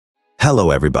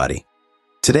Hello everybody.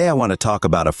 Today I want to talk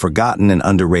about a forgotten and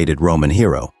underrated Roman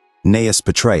hero, Gnaeus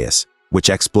Petreius, which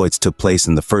exploits took place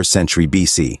in the 1st century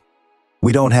BC.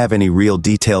 We don't have any real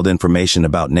detailed information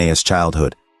about Gnaeus'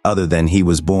 childhood, other than he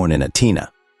was born in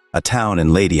Atina, a town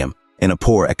in Latium, in a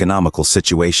poor economical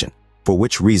situation, for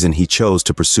which reason he chose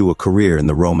to pursue a career in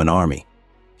the Roman army.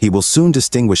 He will soon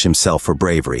distinguish himself for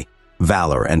bravery,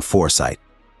 valor, and foresight.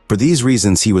 For these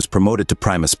reasons he was promoted to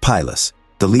Primus Pilus,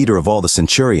 the leader of all the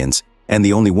centurions, and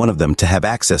the only one of them to have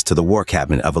access to the war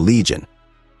cabinet of a legion.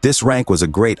 This rank was a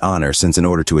great honor since in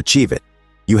order to achieve it,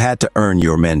 you had to earn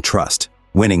your men's trust,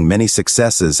 winning many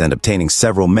successes and obtaining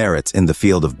several merits in the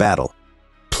field of battle.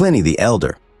 Pliny the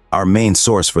Elder, our main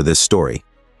source for this story,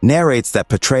 narrates that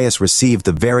Petreius received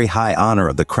the very high honor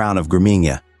of the crown of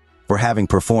Gnaeus for having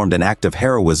performed an act of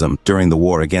heroism during the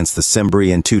war against the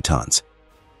Cimbri and Teutons.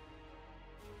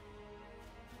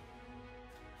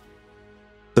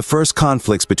 The first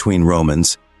conflicts between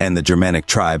Romans and the Germanic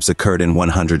tribes occurred in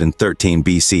 113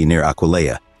 BC near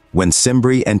Aquileia, when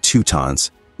Cimbri and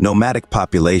Teutons, nomadic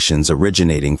populations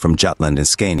originating from Jutland and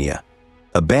Scania,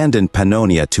 abandoned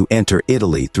Pannonia to enter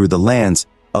Italy through the lands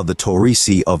of the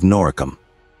Taurici of Noricum.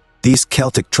 These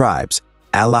Celtic tribes,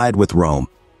 allied with Rome,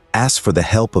 asked for the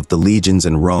help of the legions,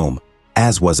 and Rome,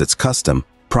 as was its custom,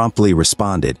 promptly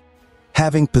responded.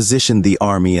 Having positioned the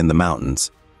army in the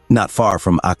mountains, not far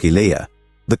from Aquileia,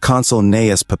 the consul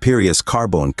Gnaeus Papirius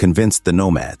Carbone convinced the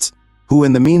nomads, who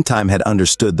in the meantime had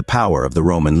understood the power of the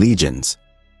Roman legions,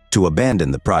 to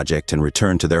abandon the project and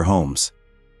return to their homes,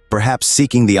 perhaps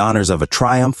seeking the honors of a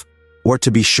triumph, or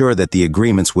to be sure that the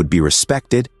agreements would be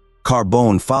respected.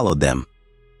 Carbone followed them.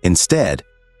 Instead,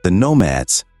 the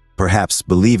nomads, perhaps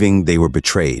believing they were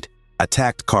betrayed,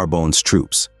 attacked Carbone's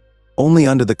troops. Only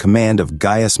under the command of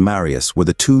Gaius Marius were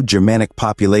the two Germanic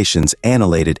populations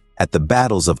annihilated at the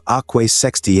battles of Aquae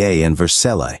Sextiae and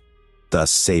Vercellae,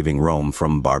 thus saving Rome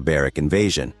from barbaric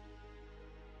invasion.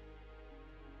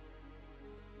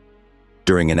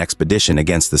 During an expedition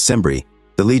against the Cimbri,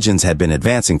 the legions had been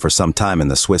advancing for some time in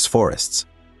the Swiss forests,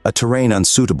 a terrain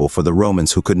unsuitable for the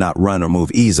Romans who could not run or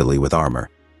move easily with armor,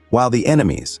 while the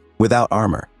enemies, without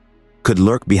armor, could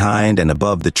lurk behind and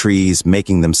above the trees,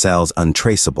 making themselves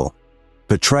untraceable.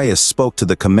 Petreius spoke to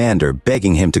the commander,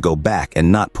 begging him to go back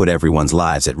and not put everyone's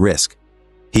lives at risk.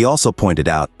 He also pointed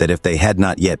out that if they had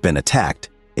not yet been attacked,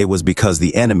 it was because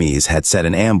the enemies had set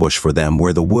an ambush for them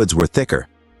where the woods were thicker,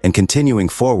 and continuing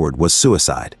forward was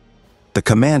suicide. The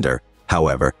commander,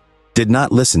 however, did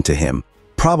not listen to him,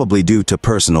 probably due to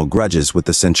personal grudges with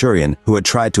the centurion who had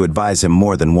tried to advise him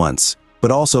more than once,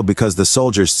 but also because the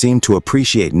soldiers seemed to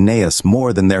appreciate Gnaeus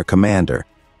more than their commander.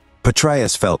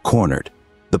 Petreius felt cornered.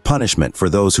 The punishment for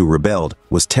those who rebelled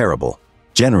was terrible,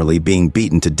 generally being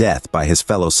beaten to death by his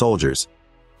fellow soldiers,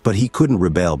 but he couldn't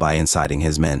rebel by inciting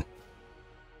his men,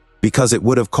 because it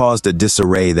would have caused a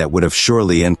disarray that would have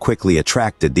surely and quickly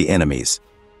attracted the enemies.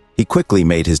 He quickly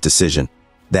made his decision.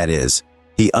 That is,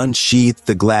 he unsheathed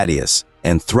the gladius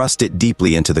and thrust it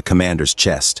deeply into the commander's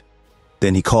chest.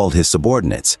 Then he called his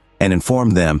subordinates and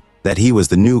informed them that he was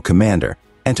the new commander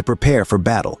and to prepare for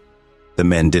battle. The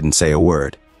men didn't say a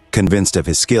word, convinced of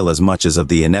his skill as much as of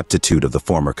the ineptitude of the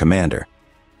former commander.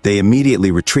 They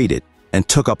immediately retreated and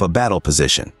took up a battle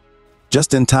position,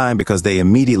 just in time because they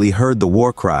immediately heard the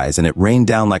war cries, and it rained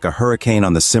down like a hurricane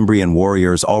on the Cimbrian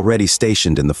warriors already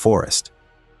stationed in the forest.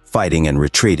 Fighting and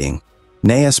retreating,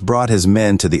 Gnaeus brought his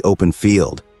men to the open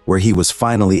field, where he was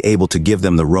finally able to give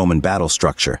them the Roman battle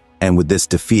structure, and with this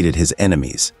defeated his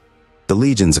enemies. The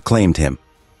legions acclaimed him,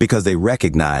 because they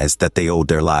recognized that they owed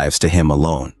their lives to him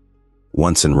alone.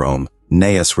 Once in Rome,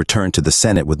 Gnaeus returned to the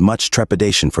Senate with much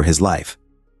trepidation for his life.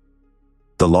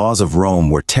 The laws of Rome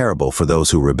were terrible for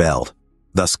those who rebelled,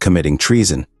 thus committing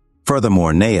treason.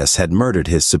 Furthermore, Gnaeus had murdered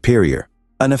his superior,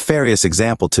 a nefarious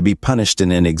example to be punished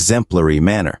in an exemplary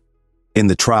manner. In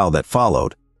the trial that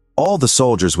followed, all the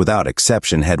soldiers without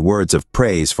exception had words of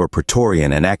praise for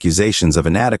Praetorian and accusations of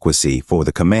inadequacy for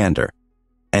the commander.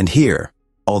 And here,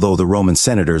 although the Roman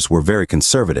senators were very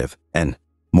conservative, and,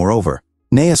 moreover,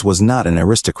 Gnaeus was not an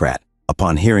aristocrat,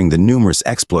 upon hearing the numerous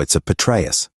exploits of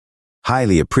Petreius,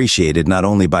 highly appreciated not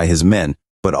only by his men,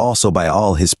 but also by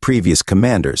all his previous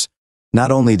commanders,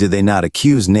 not only did they not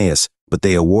accuse Gnaeus, but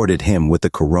they awarded him with the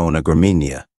Corona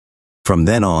Gramenia. From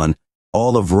then on,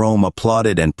 all of Rome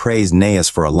applauded and praised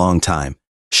Gnaeus for a long time,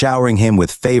 showering him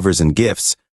with favors and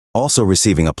gifts, also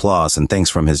receiving applause and thanks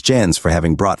from his gens for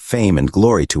having brought fame and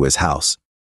glory to his house.